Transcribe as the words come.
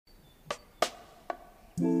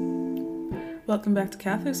Welcome back to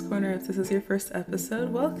Catherine's Corner. If this is your first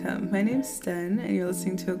episode, welcome. My name's Sten, and you're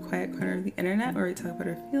listening to a quiet corner of the internet where we talk about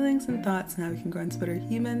our feelings and thoughts and how we can grow into better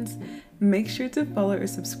humans. Make sure to follow or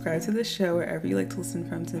subscribe to the show wherever you like to listen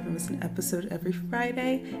from to never miss an episode every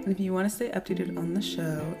Friday. And if you want to stay updated on the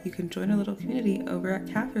show, you can join our little community over at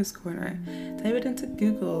Catherine's Corner. Type it into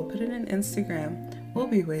Google, put it in Instagram. We'll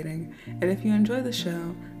be waiting. And if you enjoy the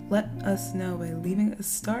show, let us know by leaving a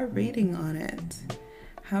star rating on it.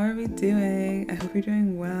 How are we doing? I hope you're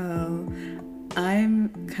doing well.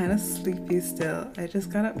 I'm kind of sleepy still. I just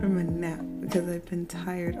got up from a nap because I've been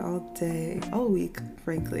tired all day, all week,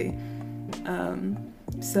 frankly.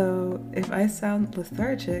 So if I sound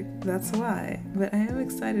lethargic, that's why. But I am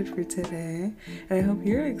excited for today, and I hope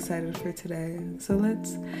you're excited for today. So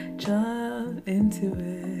let's jump into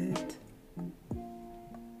it.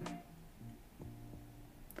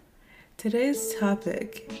 Today's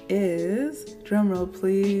topic is, drumroll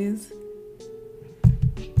please.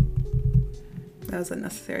 That was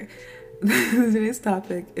unnecessary. Today's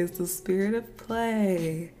topic is the spirit of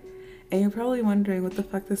play. And you're probably wondering, what the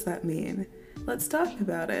fuck does that mean? Let's talk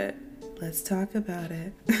about it. Let's talk about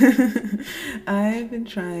it. I've been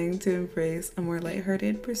trying to embrace a more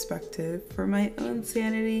lighthearted perspective for my own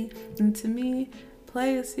sanity, and to me,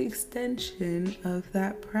 play is the extension of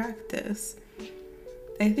that practice.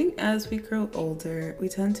 I think as we grow older, we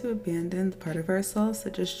tend to abandon the part of ourselves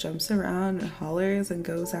that just jumps around and hollers and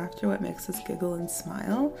goes after what makes us giggle and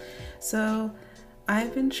smile. So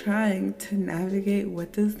I've been trying to navigate,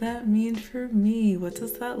 what does that mean for me? What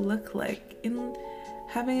does that look like? In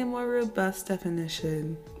having a more robust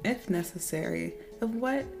definition, if necessary, of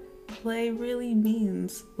what play really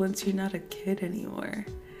means once you're not a kid anymore.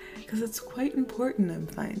 Because it's quite important, I'm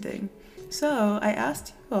finding. So I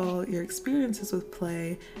asked you all your experiences with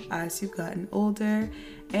play as you've gotten older,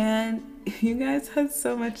 and you guys had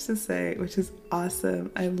so much to say, which is awesome.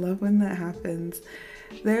 I love when that happens.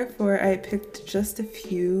 Therefore, I picked just a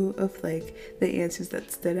few of the answers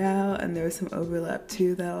that stood out, and there was some overlap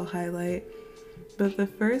too that I'll highlight. But the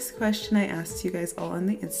first question I asked you guys all on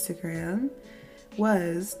the Instagram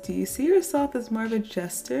was, do you see yourself as more of a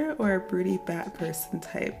jester or a broody bat person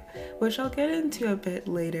type? Which I'll get into a bit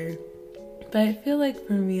later. But I feel like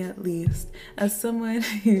for me at least, as someone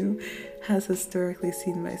who has historically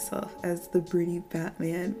seen myself as the broody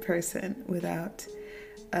Batman person without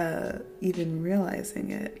even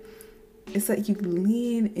realizing it, it's that you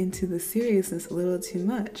lean into the seriousness a little too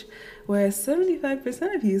much. Whereas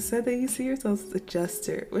 75% of you said that you see yourselves as a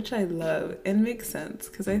jester, which I love and makes sense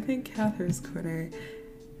because I think Catherine's Corner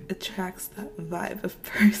attracts that vibe of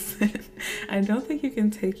person. I don't think you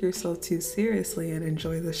can take yourself too seriously and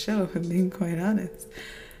enjoy the show, if I'm being quite honest.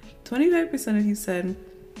 25% of you said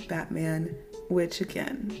Batman, which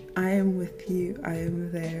again, I am with you. I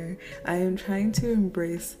am there. I am trying to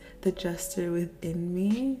embrace the jester within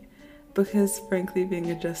me because frankly,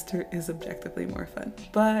 being a jester is objectively more fun.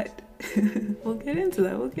 But we'll get into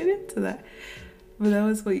that. But that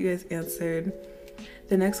was what you guys answered.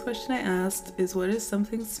 The next question I asked is, what is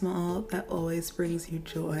something small that always brings you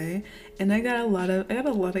joy? And I got a lot of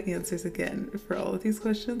answers again for all of these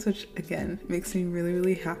questions, which again makes me really,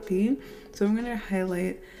 really happy. So I'm gonna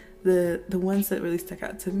highlight the ones that really stuck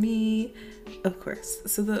out to me, of course.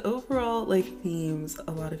 So the overall themes,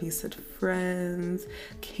 a lot of you said friends.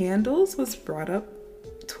 Candles was brought up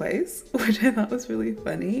twice, which I thought was really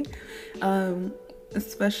funny.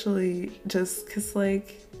 Especially just because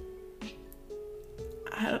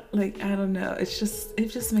I don't know. It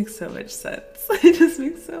just makes so much sense. It just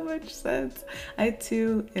makes so much sense. I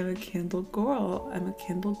too am a candle girl. I'm a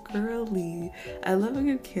candle girly. I love a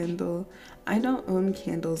good candle. I don't own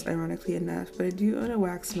candles, ironically enough, but I do own a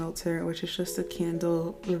wax melter, which is just a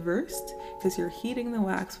candle reversed because you're heating the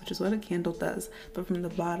wax, which is what a candle does, but from the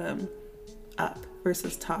bottom up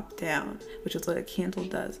versus top down, which is what a candle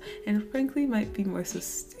does, and frankly might be more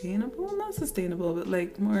sustainable, not sustainable,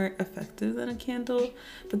 but more effective than a candle.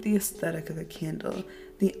 But the aesthetic of a candle,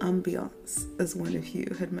 the ambiance, as one of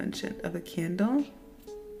you had mentioned, of a candle,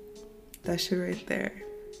 that shit right there,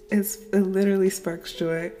 it literally sparks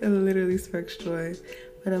joy. But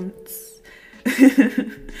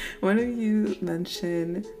one of you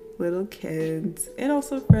mentioned little kids and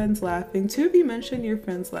also friends laughing. Two of you mentioned your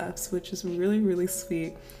friends' laughs, which is really, really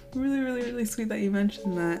sweet. Really sweet that you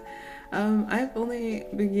mentioned that. I've only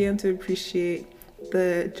began to appreciate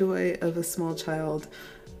the joy of a small child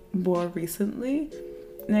more recently,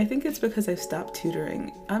 and I think it's because I've stopped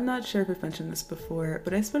tutoring. I'm not sure if I've mentioned this before,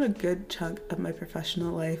 but I spent a good chunk of my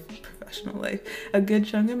professional life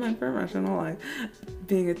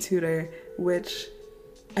being a tutor, which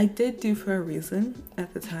I did do for a reason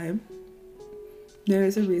at the time. There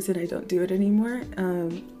is a reason I don't do it anymore.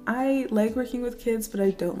 I like working with kids, but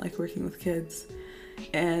I don't like working with kids.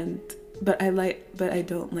 But I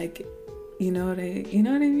don't like, you know what I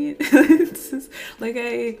mean? It's just, like,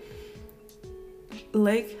 I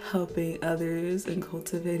like helping others and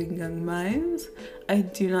cultivating young minds. I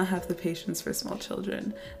do not have the patience for small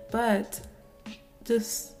children, but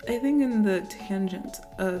just, I think in the tangent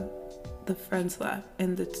of the friend slap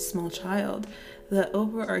and the small child, the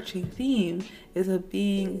overarching theme is a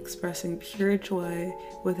being expressing pure joy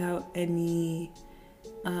without any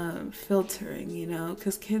filtering, you know,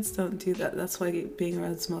 because kids don't do that. That's why being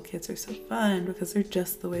around small kids are so fun, because they're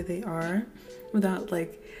just the way they are, without,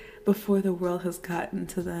 like, before the world has gotten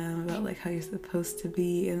to them about, like, how you're supposed to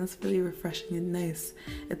be. And that's really refreshing and nice.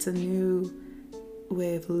 It's a new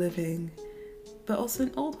way of living, but also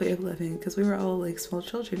an old way of living, because we were all like small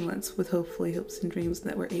children once with hopefully hopes and dreams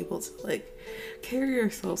that we're able to, like, carry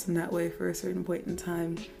ourselves in that way for a certain point in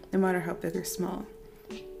time, no matter how big or small.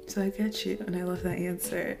 So I get you, and I love that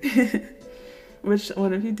answer. Which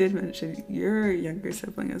one of you did mention your younger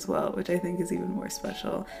sibling as well, which I think is even more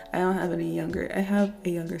special. I don't have any younger. I have a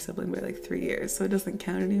younger sibling by like 3 years, so it doesn't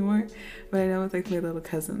count anymore. But I know with, like, my little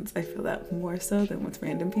cousins, I feel that more so than with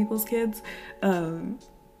random people's kids.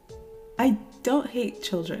 I don't hate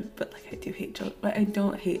children, but, like, I do hate children. But I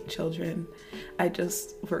don't hate children. I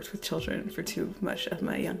just worked with children for too much of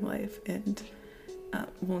my young life, and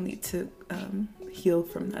will need to heal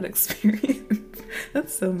from that experience.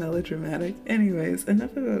 That's so melodramatic. Anyways,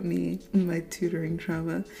 enough about me and my tutoring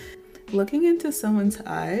trauma. Looking into someone's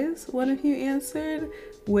eyes, one of you answered,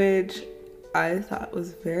 which I thought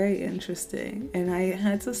was very interesting, and I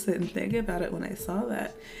had to sit and think about it when I saw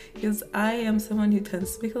that, because I am someone who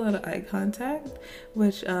tends to make a lot of eye contact,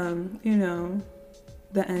 which you know,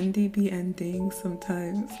 the NDB ending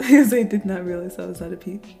sometimes, because I did not realize that was not a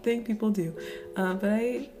thing people do, but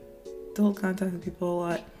I hold contact with people a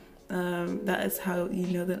lot. That is how you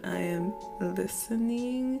know that I am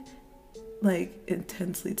listening, like,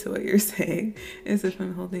 intensely to what you're saying, is if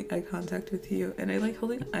I'm holding eye contact with you. And I like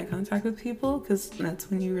holding eye contact with people because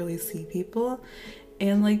that's when you really see people.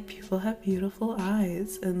 And, like, people have beautiful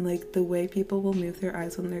eyes, and, like, the way people will move their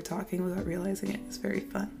eyes when they're talking without realizing it is very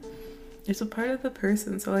fun. It's a part of the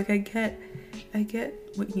person. So, like, I get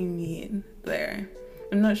what you mean there.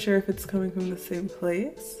 I'm not sure if it's coming from the same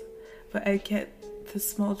place, but I get the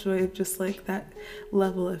small joy of just, like, that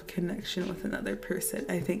level of connection with another person,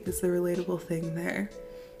 I think, is the relatable thing there.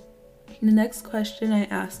 The next question I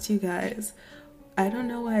asked you guys, I don't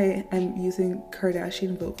know why I'm using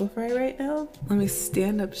Kardashian vocal fry right now. Let me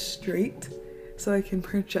stand up straight so I can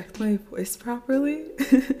project my voice properly.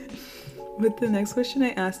 But the next question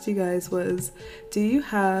I asked you guys was, do you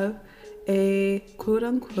have a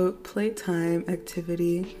quote-unquote playtime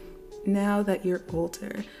activity now that you're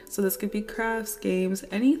older? So this could be crafts, games,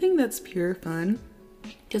 anything that's pure fun.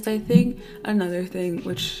 Because I think another thing,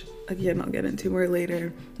 which again I'll get into more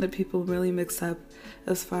later, that people really mix up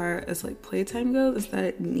as far as, like, playtime goes, is that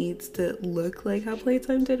it needs to look like how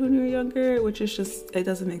playtime did when you were younger, which is just, it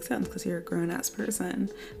doesn't make sense because you're a grown-ass person.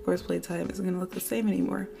 Of course, playtime isn't going to look the same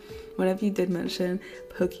anymore. One of you did mention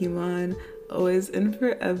Pokemon Always and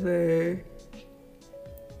Forever,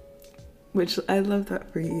 which I love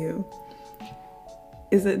that for you.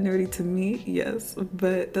 Is it nerdy to me? Yes,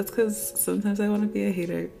 but that's because sometimes I want to be a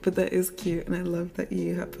hater, but that is cute, and I love that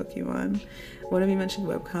you have Pokemon. One of you mentioned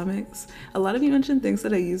webcomics. A lot of you mentioned things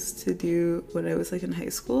that I used to do when I was, like, in high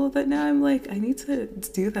school that now I'm like, I need to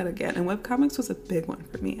do that again, and webcomics was a big one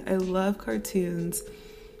for me. I love cartoons.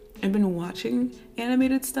 I've been watching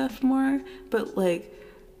animated stuff more, but, like,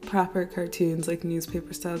 proper cartoons, like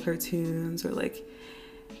newspaper style cartoons, or, like,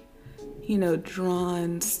 you know,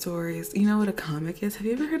 drawn stories. You know what a comic is? Have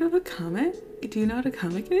you ever heard of a comic? Do you know what a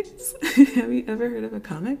comic is? Have you ever heard of a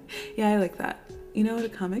comic? Yeah, I like that. You know what a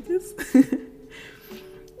comic is?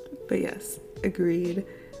 But yes, agreed.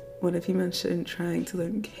 One of you mentioned trying to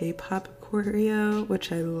learn K-pop choreo,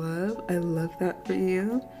 which I love. I love that for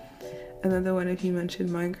you. And then the one of you mentioned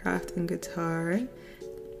Minecraft and guitar.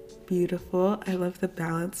 Beautiful. I love the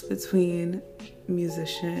balance between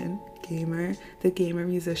musician, gamer, the gamer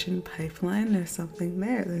musician pipeline. There's something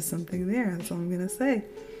there. That's all I'm gonna say.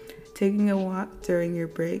 Taking a walk during your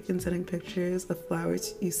break and sending pictures of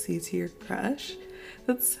flowers you see to your crush.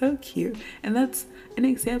 That's so cute. And that's an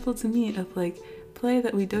example to me of, like, play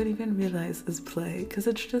that we don't even realize is play, because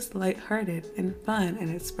it's just lighthearted and fun,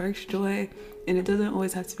 and it sparks joy, and it doesn't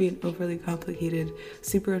always have to be an overly complicated,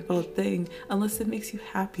 super involved thing, unless it makes you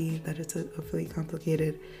happy that it's an overly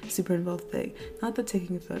complicated, super involved thing. Not that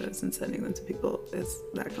taking photos and sending them to people is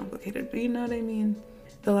that complicated, but you know what I mean.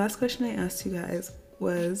 The last question I asked you guys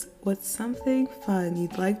was, what's something fun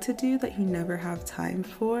you'd like to do that you never have time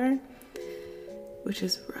for? Which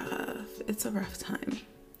is rough. It's a rough time.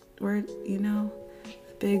 Where, you know, the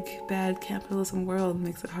big bad capitalism world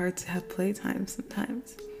makes it hard to have playtime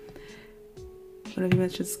sometimes. One of you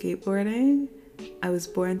mentioned skateboarding. I was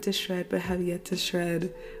born to shred but have yet to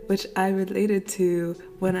shred, which I related to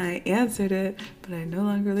when I answered it, but I no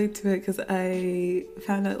longer relate to it because I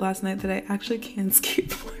found out last night that I actually can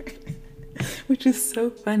skateboard, which is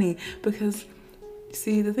so funny because,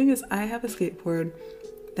 see, the thing is, I have a skateboard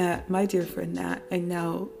that my dear friend Nat, and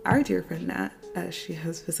now our dear friend Nat, as she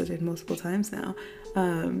has visited multiple times now,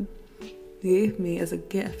 gave me as a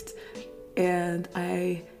gift, and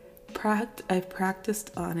I've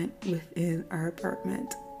practiced on it within our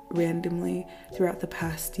apartment randomly throughout the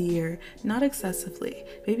past year, not excessively,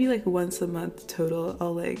 maybe like once a month total.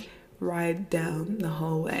 I'll like ride down the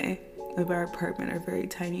hallway of our apartment, our very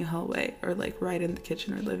tiny hallway, or like ride in the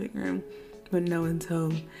kitchen or living room when no one's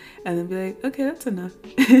home, and then be like, okay, that's enough.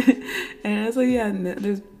 And I was like, yeah,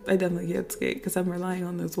 no, I definitely can't skate because I'm relying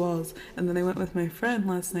on those walls. And then I went with my friend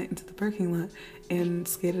last night into the parking lot and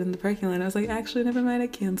skated in the parking lot. I was like, actually, never mind, I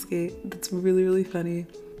can skate. That's really, really funny.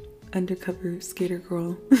 Undercover skater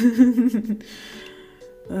girl.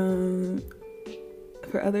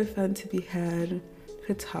 For other fun to be had,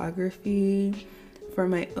 photography, for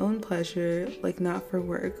my own pleasure, like not for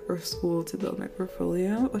work or school, to build my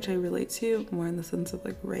portfolio, which I relate to more in the sense of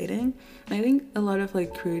like writing. And I think a lot of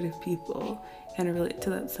like creative people kind of relate to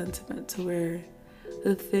that sentiment, to where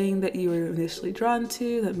the thing that you were initially drawn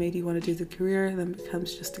to that made you want to do the career then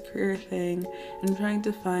becomes just a career thing, and trying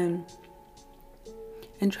to find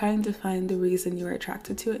the reason you were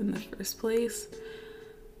attracted to it in the first place.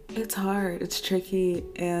 It's hard, it's tricky,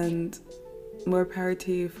 and more power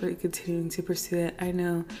to you for continuing to pursue it. I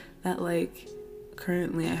know that like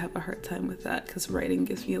currently I have a hard time with that because writing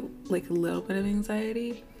gives me like a little bit of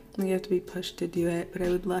anxiety. Like you have to be pushed to do it, but I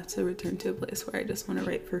would love to return to a place where I just want to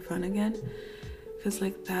write for fun again, because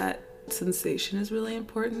like that sensation is really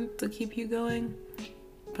important to keep you going.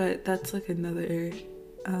 But that's like another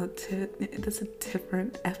that's a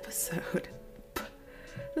different episode.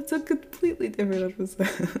 That's a completely different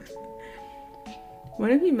episode.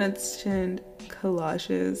 One of you mentioned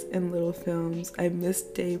collages and little films. I miss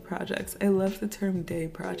day projects. I love the term day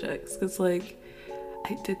projects because like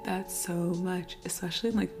I did that so much, especially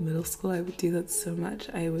in like middle school. I would do that so much.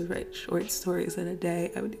 I would write short stories in a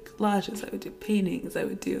day. I would do collages. I would do paintings. I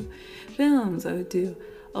would do films. I would do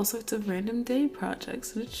all sorts of random day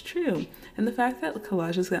projects. And it's true. And the fact that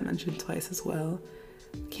collages got mentioned twice as well.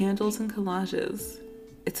 Candles and collages.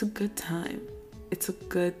 It's a good time. It's a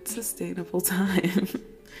good, sustainable time.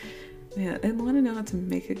 Yeah, I want to know how to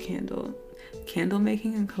make a candle. Candle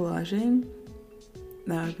making and collaging,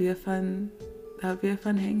 that would be a fun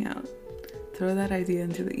hangout. Throw that idea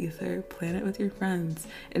into the ether, plan it with your friends,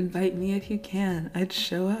 invite me if you can. I'd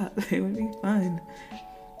show up. It would be fun.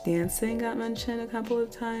 Dancing got mentioned a couple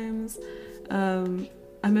of times. I'm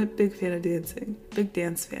a big fan of dancing, big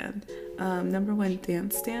dance fan. Number one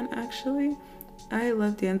dance stan, actually. I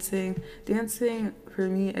love dancing. Dancing for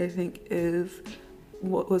me, I think, is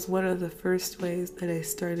what was one of the first ways that I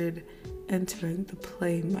started entering the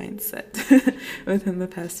play mindset within the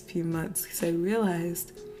past few months, because I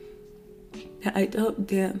realized that I don't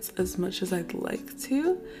dance as much as I'd like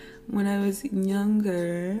to. When I was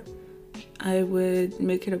younger, I would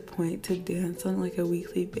make it a point to dance on like a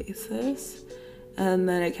weekly basis, and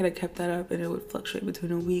then I kind of kept that up, and it would fluctuate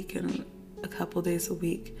between a week and a couple days a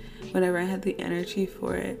week whenever I had the energy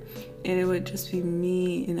for it. And it would just be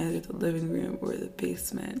me in either the living room or the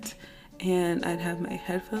basement, and I'd have my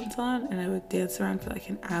headphones on and I would dance around for like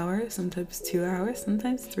an hour, sometimes 2 hours,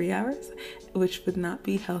 sometimes 3 hours, which would not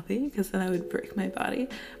be healthy because then I would break my body,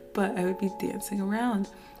 but I would be dancing around.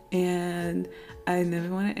 And I never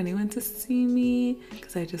wanted anyone to see me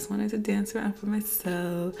because I just wanted to dance around for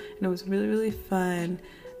myself, and it was really, really fun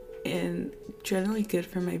and generally good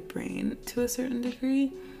for my brain to a certain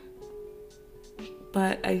degree.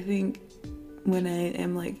 But I think when I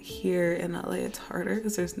am like here in LA, it's harder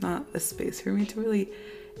because there's not a space for me to really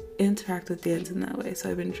interact with dance in that way.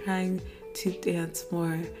 So I've been trying to dance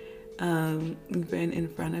more even in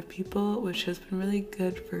front of people, which has been really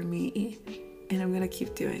good for me, and I'm gonna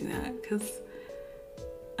keep doing that because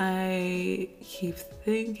I keep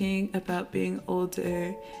thinking about being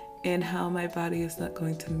older and how my body is not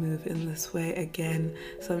going to move in this way again.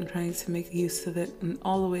 So I'm trying to make use of it in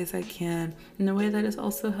all the ways I can, in a way that is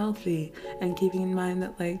also healthy, and keeping in mind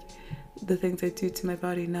that like the things I do to my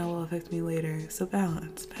body now will affect me later. So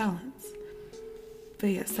balance. But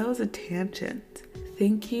yes, that was a tangent.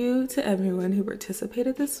 Thank you to everyone who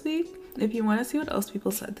participated this week. If you want to see what else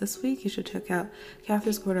people said this week, you should check out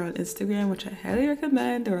Catherine's Corner on Instagram, which I highly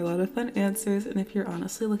recommend. There are a lot of fun answers. And if you're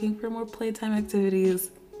honestly looking for more playtime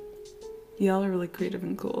activities, y'all are really creative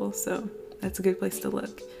and cool. So that's a good place to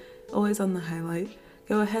look. Always on the highlight.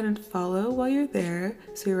 Go ahead and follow while you're there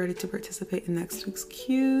so you're ready to participate in next week's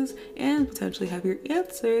cues and potentially have your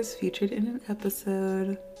answers featured in an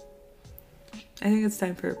episode. I think it's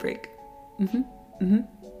time for a break.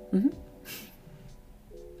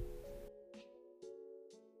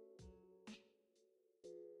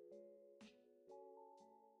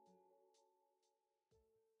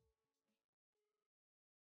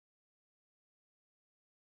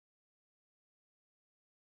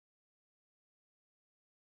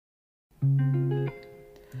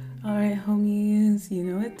 Alright, homies, you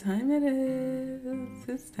know what time it is.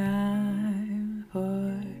 It's time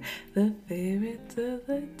for the favorites of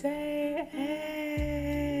the day.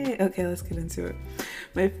 Okay, let's get into it.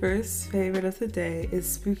 My first favorite of the day is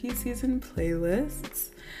spooky season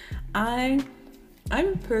playlists. I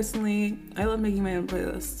love making my own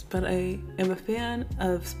playlists, but I am a fan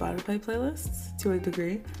of Spotify playlists to a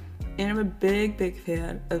degree, and I'm a big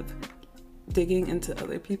fan of digging into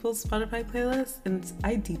other people's Spotify playlists, and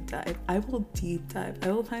I will deep dive.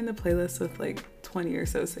 I will find the playlist with like 20 or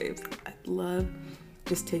so saves. I love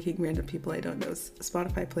just taking random people I don't know's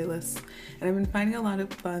Spotify playlists, and I've been finding a lot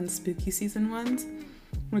of fun spooky season ones,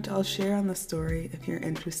 which I'll share on the story if you're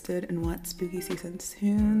interested in what spooky season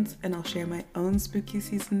tunes, and I'll share my own spooky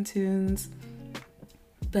season tunes.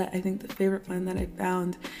 But I think the favorite one that I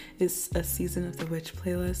found is a Season of the Witch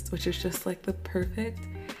playlist, which is just like the perfect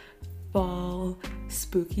fall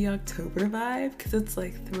spooky October vibe, because it's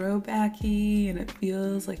like throwbacky and it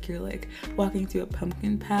feels like you're like walking through a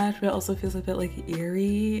pumpkin patch, but it also feels a bit like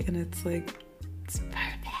eerie, and it's like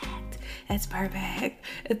it's perfect.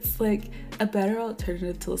 It's like a better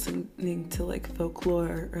alternative to listening to like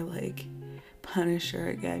folklore or like Punisher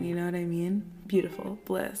again, you know what I mean? Beautiful,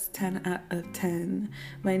 bliss, 10 out of 10.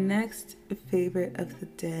 My next favorite of the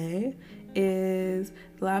day is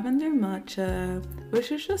Lavender Matcha,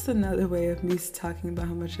 which is just another way of me talking about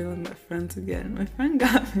how much I love my friends again. My friend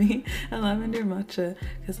got me a Lavender Matcha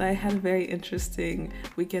because I had a very interesting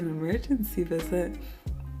weekend emergency visit,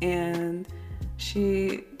 and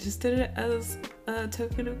she just did it as a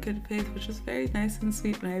token of good faith, which was very nice and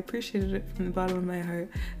sweet, and I appreciated it from the bottom of my heart,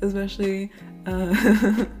 especially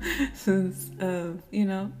since you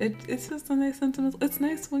know, it's just a nice sentiment. It's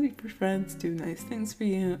nice when your friends do nice things for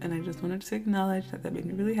you, and I just wanted to acknowledge that made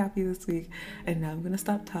me really happy this week. And now I'm gonna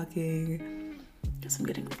stop talking because I'm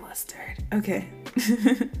getting flustered. Okay.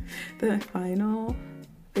 The final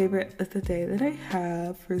favorite of the day that I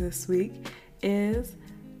have for this week is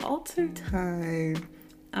altar time.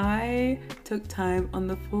 I took time on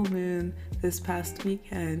the full moon this past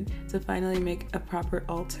weekend to finally make a proper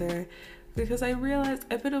altar, because I realized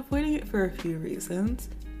I've been avoiding it for a few reasons,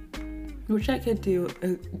 which I could do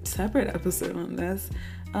a separate episode on this,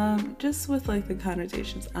 just with like the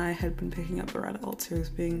connotations I had been picking up around altars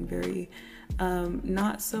being very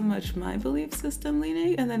not so much my belief system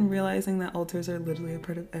leaning, and then realizing that altars are literally a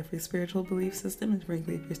part of every spiritual belief system, and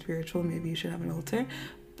frankly, if you're spiritual, maybe you should have an altar.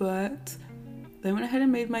 But I went ahead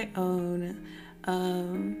and made my own,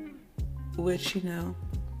 which, you know,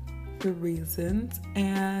 for reasons,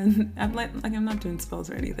 and I'm like I'm not doing spells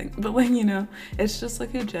or anything, but like, you know, it's just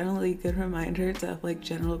like a generally good reminder to have like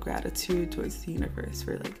general gratitude towards the universe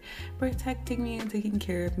for like protecting me and taking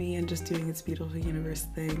care of me and just doing its beautiful universe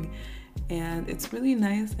thing. And it's really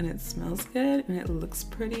nice, and it smells good, and it looks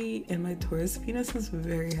pretty, and my Taurus Venus is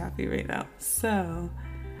very happy right now, so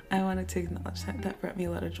I wanted to acknowledge that brought me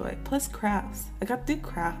a lot of joy. Plus crafts. I got to do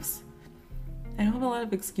crafts. I don't have a lot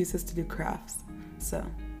of excuses to do crafts, so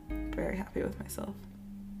I'm very happy with myself.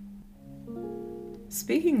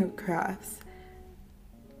 Speaking of crafts,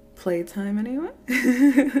 playtime anyone?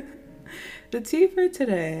 The tea for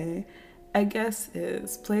today, I guess,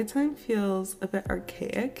 is playtime feels a bit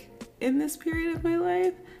archaic in this period of my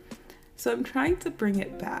life. So I'm trying to bring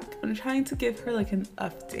it back. I'm trying to give her like an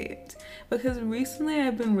update, because recently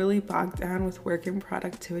I've been really bogged down with work and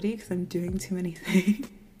productivity because I'm doing too many things.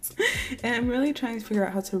 And I'm really trying to figure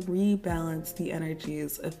out how to rebalance the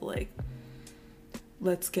energies of like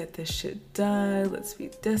let's get this shit done, let's be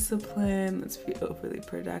disciplined, let's be overly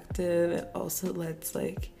productive, and also let's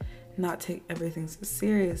like not take everything so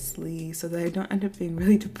seriously so that I don't end up being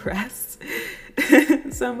really depressed.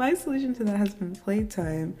 So my solution to that has been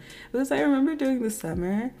playtime, because I remember during the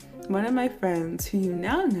summer, one of my friends, who you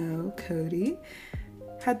now know, Cody,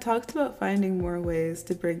 had talked about finding more ways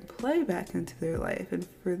to bring play back into their life. And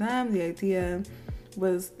for them, the idea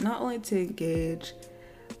was not only to engage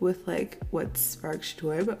with like what sparks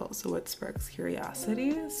joy, but also what sparks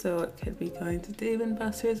curiosity. So it could be going to Dave &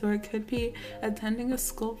 Buster's, or it could be attending a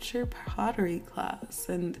sculpture pottery class.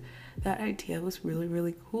 And that idea was really,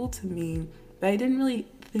 really cool to me. But I didn't really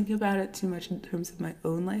think about it too much in terms of my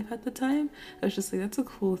own life at the time. I was just like, that's a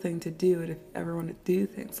cool thing to do, and if you ever want to do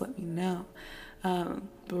things, let me know. But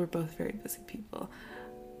we're both very busy people.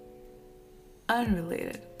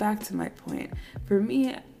 Unrelated, back to my point. For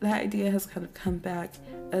me, that idea has kind of come back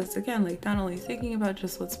as, again, like not only thinking about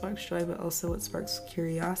just what sparks joy, but also what sparks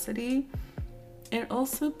curiosity. And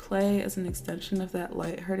also play as an extension of that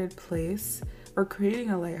lighthearted place, or creating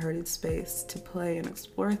a lighthearted space to play and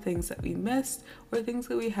explore things that we missed or things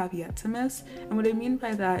that we have yet to miss. And what I mean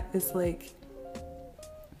by that is like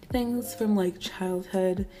things from like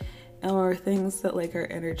childhood, or things that like our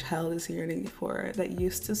inner child is yearning for that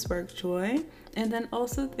used to spark joy, and then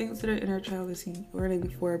also things that our inner child is yearning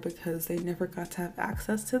for because they never got to have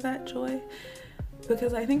access to that joy.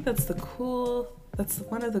 Because I think that's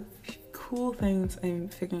one of the cool things I'm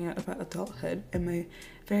figuring out about adulthood and my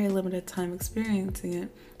very limited time experiencing it,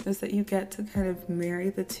 is that you get to kind of marry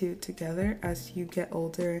the two together as you get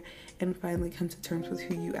older and finally come to terms with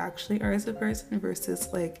who you actually are as a person, versus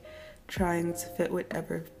like trying to fit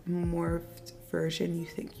whatever morphed version you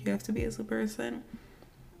think you have to be as a person.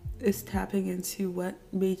 Is tapping into what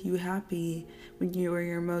made you happy when you were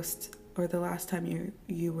your most, or the last time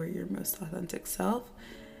you were your most authentic self,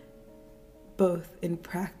 both in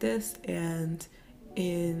practice and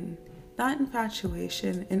in, not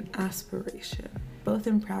infatuation, in aspiration. Both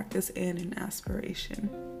in practice and in aspiration.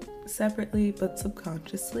 Separately but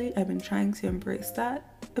subconsciously, I've been trying to embrace that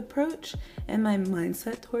approach and my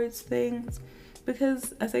mindset towards things,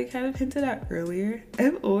 because as I kind of hinted at earlier,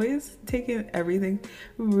 I've always taken everything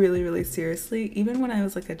really, really seriously, even when I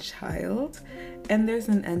was like a child. And there's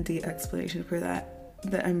an ND explanation for that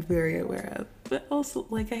I'm very aware of. But also,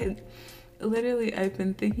 like, I've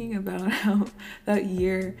been thinking about how that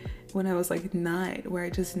year when I was like 9, where I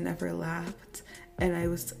just never laughed and I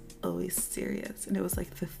was always serious, and it was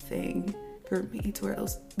like the thing for me, to where it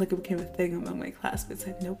was like, it became a thing among my classmates,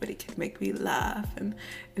 like nobody could make me laugh, and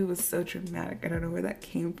it was so dramatic. I don't know where that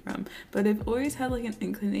came from, but I've always had like an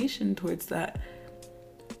inclination towards that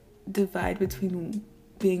divide between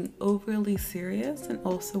being overly serious and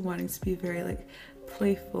also wanting to be very like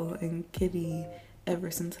playful and giddy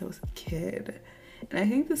ever since I was a kid. And I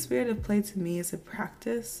think the spirit of play to me is a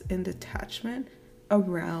practice and detachment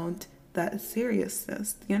around that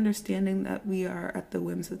seriousness, the understanding that we are at the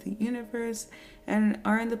whims of the universe and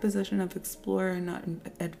are in the position of explorer, not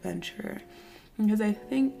adventurer. Because I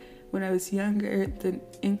think when I was younger, the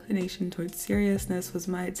inclination towards seriousness was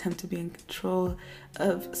my attempt to be in control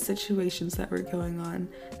of situations that were going on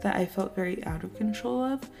that I felt very out of control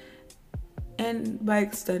of. And by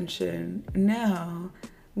extension, now,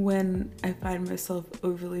 when I find myself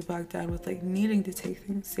overly bogged down with like needing to take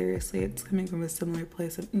things seriously, it's coming from a similar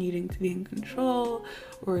place of needing to be in control,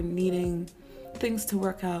 or needing things to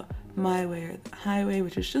work out my way or the highway,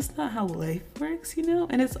 which is just not how life works, you know?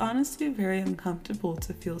 And it's honestly very uncomfortable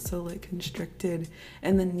to feel so like constricted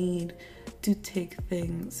and the need to take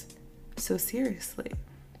things so seriously.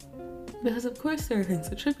 Because of course there are things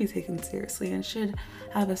that should be taken seriously and should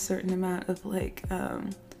have a certain amount of like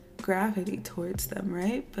gravity towards them,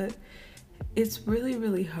 right? But it's really,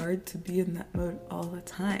 really hard to be in that mode all the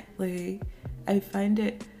time. Like, I find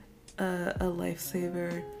it a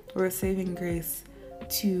lifesaver or a saving grace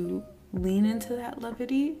to lean into that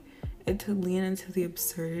levity and to lean into the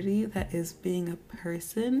absurdity that is being a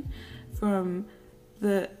person, from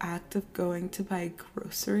the act of going to buy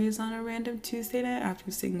groceries on a random Tuesday night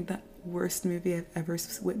after seeing the worst movie I've ever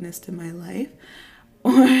witnessed in my life,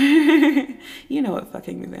 or you know what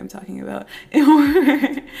fucking movie I'm talking about,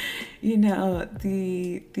 or you know,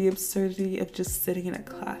 the absurdity of just sitting in a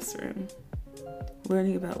classroom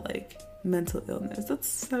learning about like mental illness. That's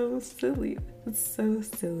so silly.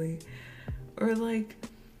 Or like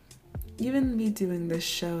even me doing this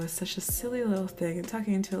show is such a silly little thing. I'm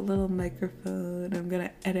talking into a little microphone. I'm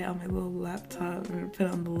gonna edit on my little laptop. I'm gonna put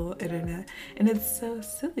it on the little internet. And it's so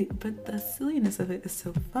silly, but the silliness of it is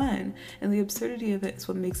so fun. And the absurdity of it is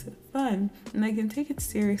what makes it fun. And I can take it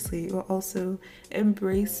seriously while also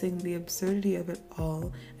embracing the absurdity of it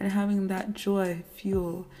all and having that joy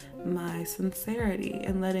fuel my sincerity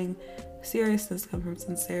and letting seriousness come from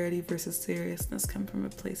sincerity versus seriousness come from a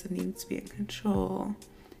place of needing to be in control.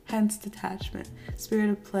 Hence detachment. Spirit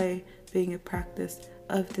of play being a practice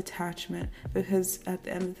of detachment, because at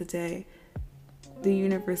the end of the day, the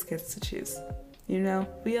universe gets to choose. You know,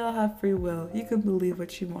 we all have free will. You can believe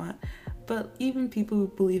what you want. But even people who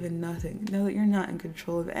believe in nothing know that you're not in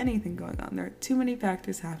control of anything going on. There are too many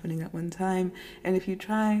factors happening at one time. And if you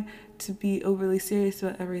try to be overly serious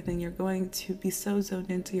about everything, you're going to be so zoned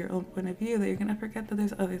into your own point of view that you're going to forget that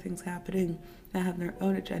there's other things happening that have their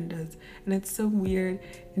own agendas. And it's so weird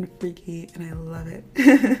and freaky, and I love it.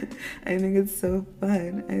 I think it's so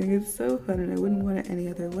fun. I think it's so fun, and I wouldn't want it any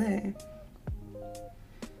other way.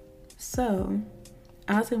 So,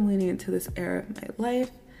 as I'm leaning into this era of my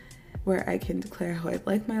life, where I can declare how I'd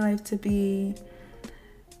like my life to be,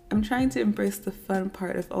 I'm trying to embrace the fun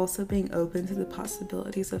part of also being open to the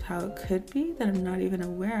possibilities of how it could be that I'm not even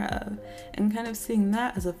aware of, and kind of seeing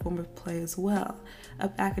that as a form of play as well. A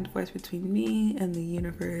back and forth between me and the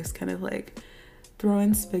universe, kind of like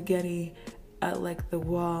throwing spaghetti at like the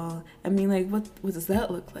wall and being like, what does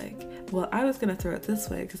that look like? Well, I was gonna throw it this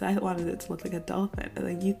way because I wanted it to look like a dolphin, and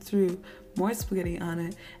then you threw more spaghetti on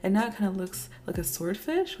it, and now it kind of looks like a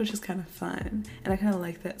swordfish, which is kind of fun, and I kind of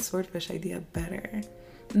like that swordfish idea better.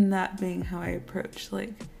 And that being how I approach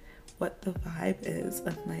like what the vibe is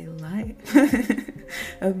of my life,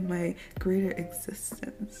 of my greater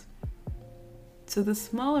existence. So the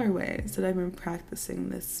smaller ways that I've been practicing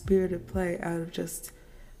this spirit of play out of just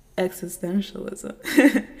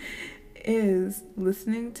existentialism is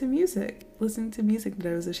listening to music that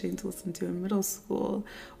I was ashamed to listen to in middle school,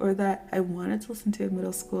 or that I wanted to listen to in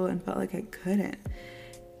middle school and felt like I couldn't.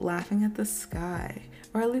 Laughing at the sky,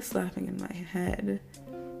 or at least laughing in my head.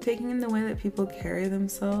 Taking in the way that people carry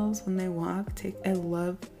themselves when they walk. I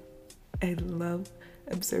love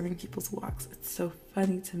observing people's walks. It's so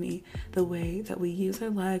funny to me the way that we use our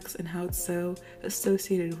legs and how it's so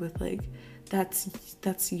associated with like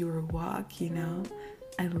that's your walk, you know?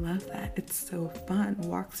 I love that. It's so fun.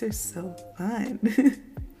 Walks are so fun.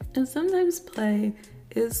 And sometimes play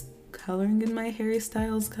is coloring in my Harry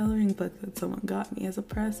Styles coloring book that someone got me as a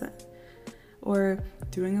present, or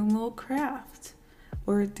doing a little craft,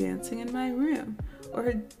 or dancing in my room,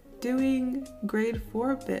 or doing grade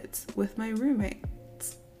 4 bits with my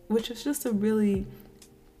roommates, which is just a really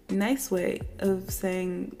nice way of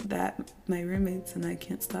saying that my roommates and I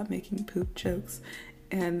can't stop making poop jokes,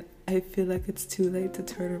 and I feel like it's too late to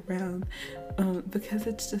turn around, because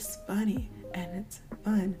it's just funny and it's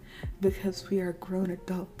fun, because we are grown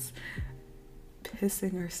adults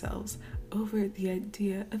pissing ourselves over the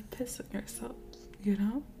idea of pissing ourselves, you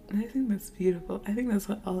know? And I think that's beautiful. I think that's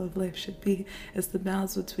what all of life should be, is the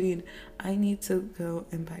balance between I need to go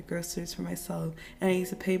and buy groceries for myself, and I need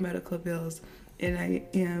to pay medical bills, and I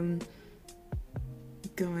am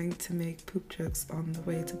going to make poop jokes on the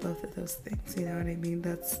way to both of those things. You know what I mean?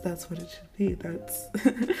 That's what it should be. That's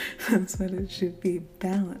that's what it should be.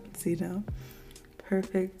 Balance, you know?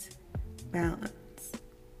 Perfect balance.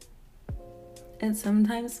 And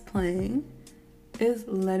sometimes playing is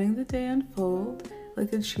letting the day unfold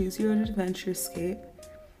like a choose your own adventure scape.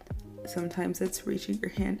 Sometimes it's reaching your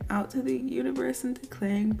hand out to the universe and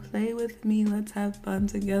declaring, play with me, let's have fun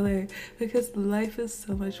together, because life is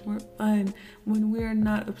so much more fun when we are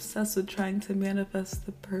not obsessed with trying to manifest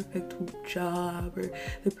the perfect job or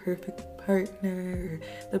the perfect partner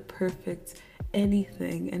or the perfect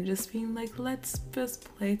anything, and just being like, let's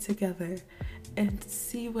just play together and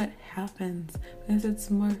see what happens, because it's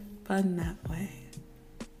more fun that way.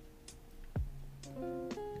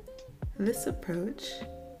 This approach,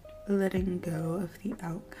 letting go of the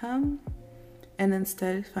outcome and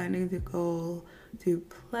instead finding the goal through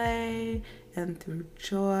play and through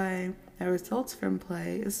joy that results from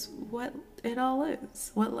play, is what it all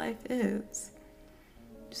is, what life is.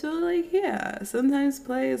 So like, yeah, sometimes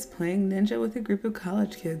play is playing ninja with a group of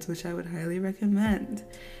college kids, which I would highly recommend.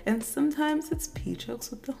 And sometimes it's pee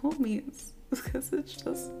jokes with the homies, because it's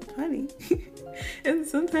just funny. And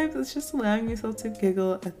sometimes it's just allowing yourself to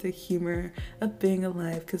giggle at the humor of being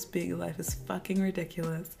alive, because being alive is fucking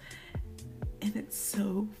ridiculous. And it's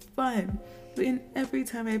so fun. And every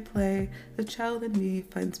time I play, the child in me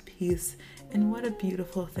finds peace. And what a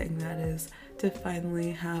beautiful thing that is, to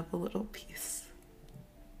finally have a little peace.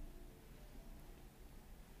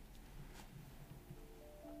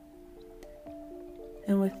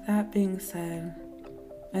 And with that being said,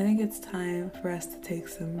 I think it's time for us to take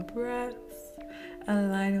some breaths,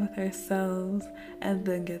 align with ourselves, and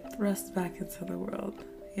then get thrust back into the world.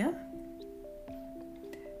 Yeah?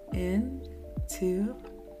 In, 2,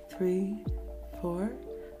 3, 4.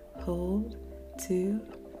 Hold, 2,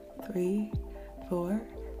 3, 4.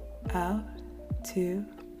 Out, 2,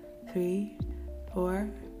 3, 4,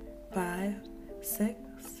 5, 6.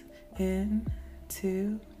 In,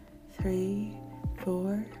 2, 3,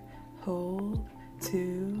 4. Hold,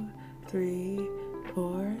 2, 3,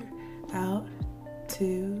 4. Out,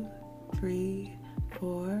 2, 3,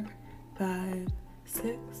 4, 5,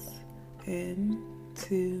 6. In,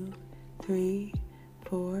 2, 3,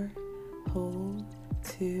 4. Hold,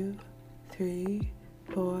 2, 3,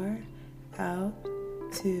 4. Out,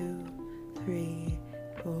 2, 3,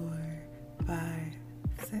 4, 5,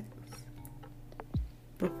 6.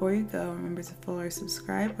 Before you go, remember to follow or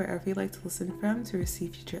subscribe wherever you like to listen from to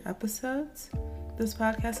receive future episodes. This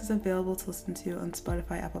podcast is available to listen to on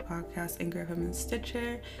Spotify, Apple Podcasts, Anchor FM, and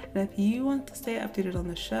Stitcher. And if you want to stay updated on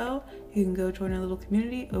the show, you can go join our little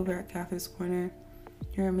community over at Catherine's Corner.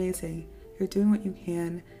 You're amazing. You're doing what you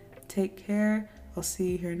can. Take care. I'll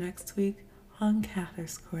see you here next week on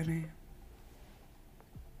Catherine's Corner.